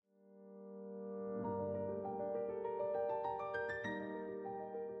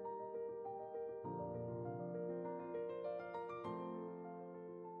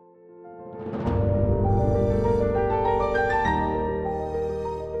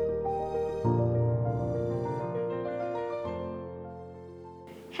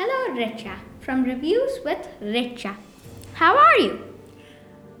Richa from Reviews with Richa. How are you?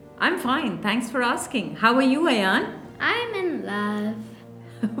 I'm fine, thanks for asking. How are you, Ayan? I'm in love.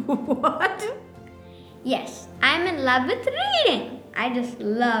 What? Yes, I'm in love with reading. I just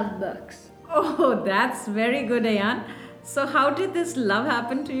love books. Oh, that's very good, Ayan. So, how did this love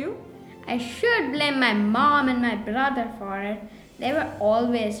happen to you? I should blame my mom and my brother for it. They were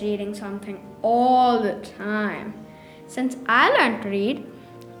always reading something all the time. Since I learned to read,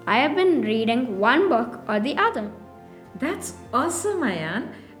 I have been reading one book or the other. That's awesome,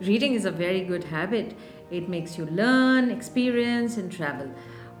 Ayan. Reading is a very good habit. It makes you learn, experience, and travel.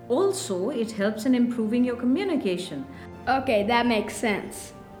 Also, it helps in improving your communication. Okay, that makes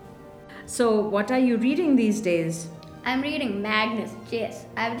sense. So, what are you reading these days? I'm reading Magnus Chase.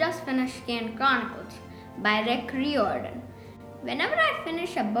 I've just finished Kane Chronicles by Rick Riordan. Whenever I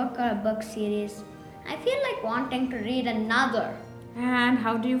finish a book or a book series, I feel like wanting to read another. And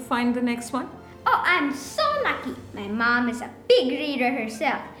how do you find the next one? Oh, I'm so lucky. My mom is a big reader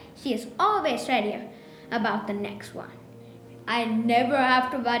herself. She is always ready about the next one. I never have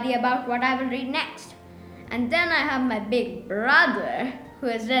to worry about what I will read next. And then I have my big brother who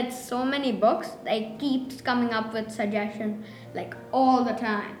has read so many books that he keeps coming up with suggestions like all the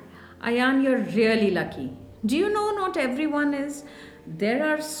time. Ayan, you're really lucky. Do you know not everyone is? There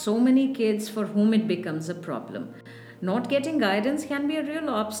are so many kids for whom it becomes a problem. Not getting guidance can be a real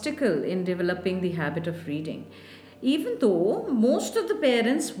obstacle in developing the habit of reading. Even though most of the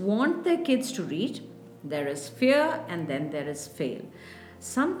parents want their kids to read, there is fear and then there is fail.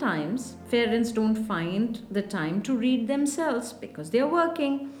 Sometimes parents don't find the time to read themselves because they are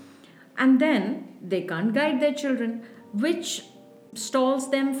working, and then they can't guide their children, which stalls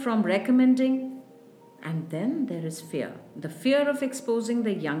them from recommending. And then there is fear, the fear of exposing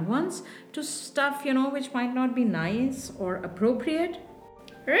the young ones to stuff, which might not be nice or appropriate.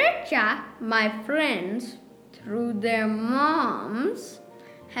 Richa, my friends, through their moms,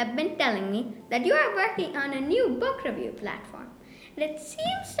 have been telling me that you are working on a new book review platform. It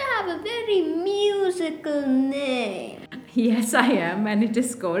seems to have a very musical name. Yes, I am, and it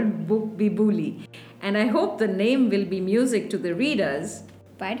is called Bookbibuli. And I hope the name will be music to the readers.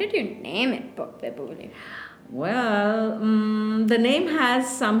 Why did you name it Bookbibuli? Well, the name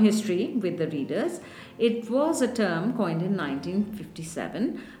has some history with the readers. It was a term coined in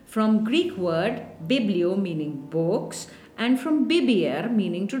 1957 from Greek word biblio meaning books and from bibier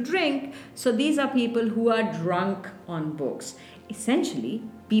meaning to drink. So these are people who are drunk on books. Essentially,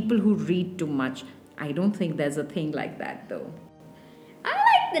 people who read too much. I don't think there's a thing like that though. I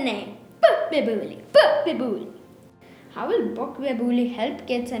like the name Bookbibuli. Bookbibuli. How will Bookbibuli help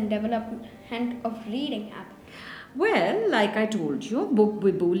kids in development of reading habits? Well, like I told you,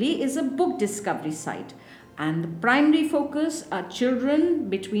 Bookbibuli is a book discovery site, and the primary focus are children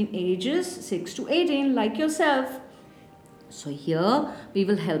between ages 6 to 18 like yourself. So here we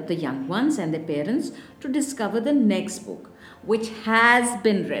will help the young ones and their parents to discover the next book which has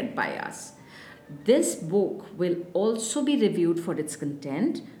been read by us. This book will also be reviewed for its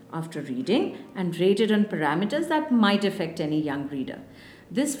content after reading and rated on parameters that might affect any young reader.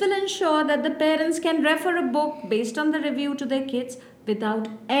 This will ensure that the parents can refer a book based on the review to their kids without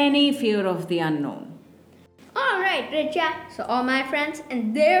any fear of the unknown. Alright, Richa. So all my friends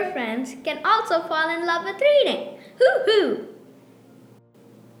and their friends can also fall in love with reading. Hoo-hoo!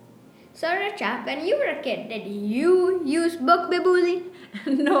 So Richa, when you were a kid, did you use Bookbibuli?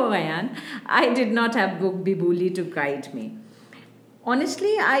 No, Ayan, I did not have Bookbibuli to guide me.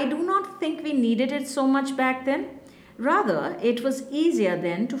 Honestly, I do not think we needed it so much back then. Rather, it was easier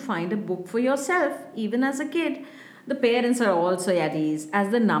then to find a book for yourself, even as a kid. The parents are also at ease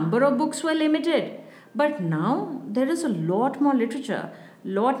as the number of books were limited. But now there is a lot more literature,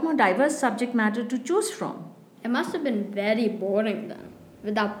 lot more diverse subject matter to choose from. It must have been very boring then,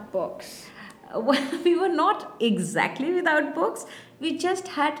 without books. Well, we were not exactly without books, we just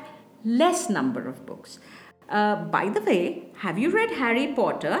had less number of books. By the way, have you read Harry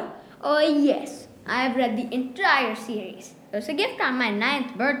Potter? Oh yes, I have read the entire series. It was a gift on my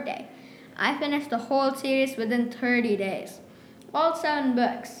 9th birthday. I finished the whole series within 30 days. All 7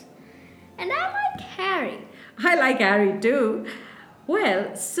 books. And I like Harry. I like Harry too.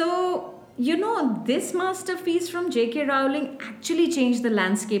 Well, so this masterpiece from J.K. Rowling actually changed the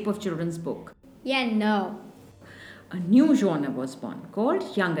landscape of children's book. Yeah, no. A new genre was born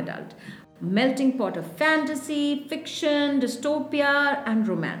called young adult, a melting pot of fantasy, fiction, dystopia, and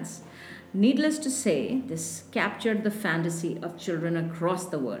romance. Needless to say, this captured the fantasy of children across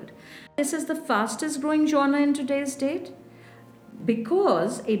the world. This is the fastest growing genre in today's date.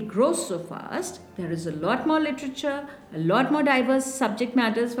 Because it grows so fast, there is a lot more literature, a lot more diverse subject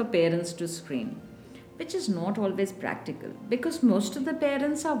matters for parents to screen, which is not always practical because most of the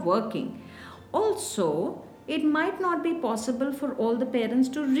parents are working. Also, it might not be possible for all the parents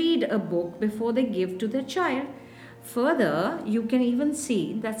to read a book before they give to their child. Further, you can even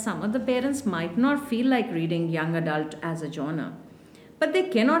see that some of the parents might not feel like reading young adult as a genre. But they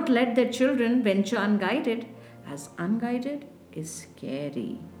cannot let their children venture unguided, as unguided is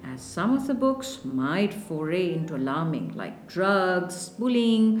scary, as some of the books might foray into alarming like drugs,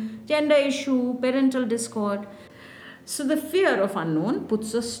 bullying, gender issue, parental discord. So the fear of unknown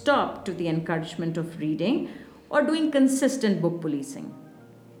puts a stop to the encouragement of reading or doing consistent book policing.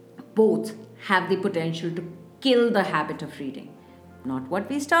 Both have the potential to kill the habit of reading. Not what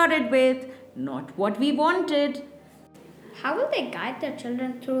we started with, not what we wanted. How will they guide their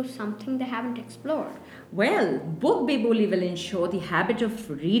children through something they haven't explored? Well, Bookbibuli will ensure the habit of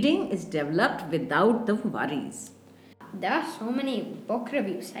reading is developed without the worries. There are so many book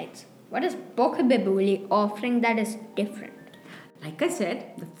review sites. What is Bookbibuli offering that is different? Like I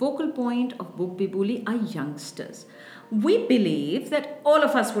said, the focal point of Bookbibuli are youngsters. We believe that all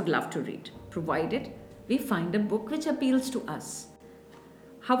of us would love to read, provided we find a book which appeals to us.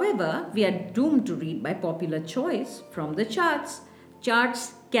 However, we are doomed to read by popular choice from the charts.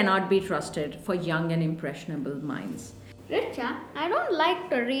 Charts cannot be trusted for young and impressionable minds. Richa, I don't like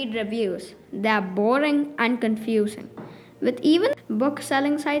to read reviews. They are boring and confusing. With even book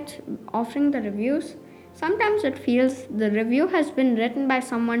selling sites offering the reviews, sometimes it feels the review has been written by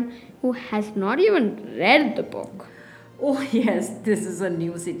someone who has not even read the book. Oh, yes, this is a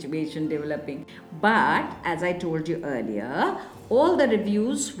new situation developing. But as I told you earlier, all the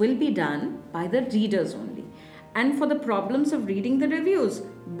reviews will be done by the readers only. And for the problems of reading the reviews,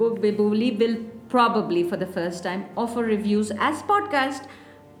 Bookbibuli will probably for the first time offer reviews as podcast.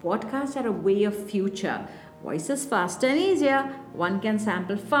 Podcasts are a way of future. Voice is faster and easier. One can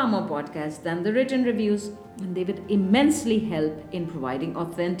sample far more podcasts than the written reviews, and they will immensely help in providing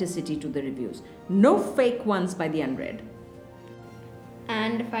authenticity to the reviews. No fake ones by the unread.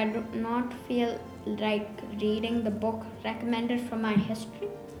 And if I do not feel like reading the book recommended from my history?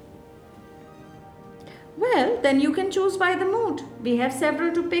 Well, then you can choose by the mood. We have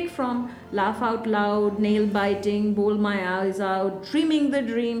several to pick from: laugh out loud, nail biting, bowl my eyes out, dreaming the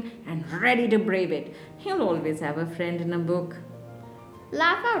dream, and ready to brave it. You'll always have a friend in a book.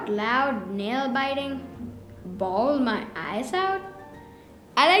 Laugh out loud, nail biting, bawl my eyes out?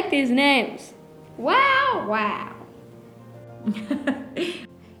 I like these names. Wow, wow.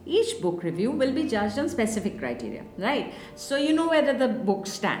 Each book review will be judged on specific criteria, right? So you know whether the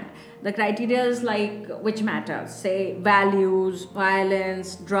books stand. The criteria is like which matters, say values,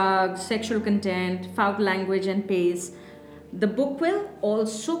 violence, drugs, sexual content, foul language, and pace. The book will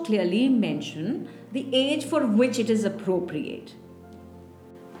also clearly mention the age for which it is appropriate.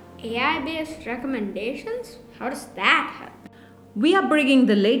 AI-based recommendations? How does that help? We are bringing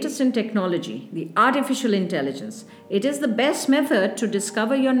the latest in technology, the artificial intelligence. It is the best method to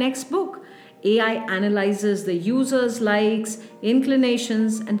discover your next book. AI analyzes the user's likes,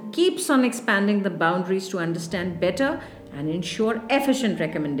 inclinations, and keeps on expanding the boundaries to understand better and ensure efficient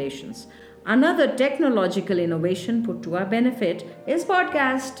recommendations. Another technological innovation put to our benefit is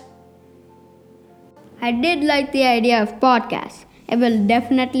podcast. I did like the idea of podcasts. It will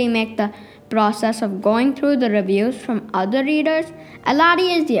definitely make the process of going through the reviews from other readers a lot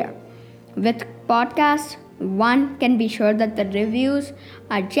easier. With podcasts, one can be sure that the reviews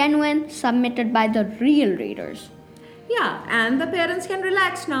are genuine, submitted by the real readers. Yeah, and the parents can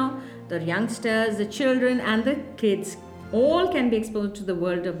relax now. The youngsters, the children, and the kids all can be exposed to the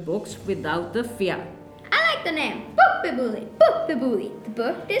world of books without the fear. I like the name Bookbibuli. Bookbibuli, the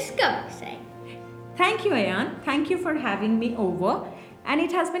book discovery site. Thank you, Ayan. Thank you for having me over, and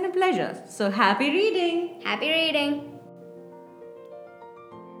it has been a pleasure. So happy reading! Happy reading.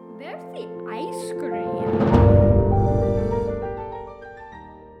 Where's the ice cream?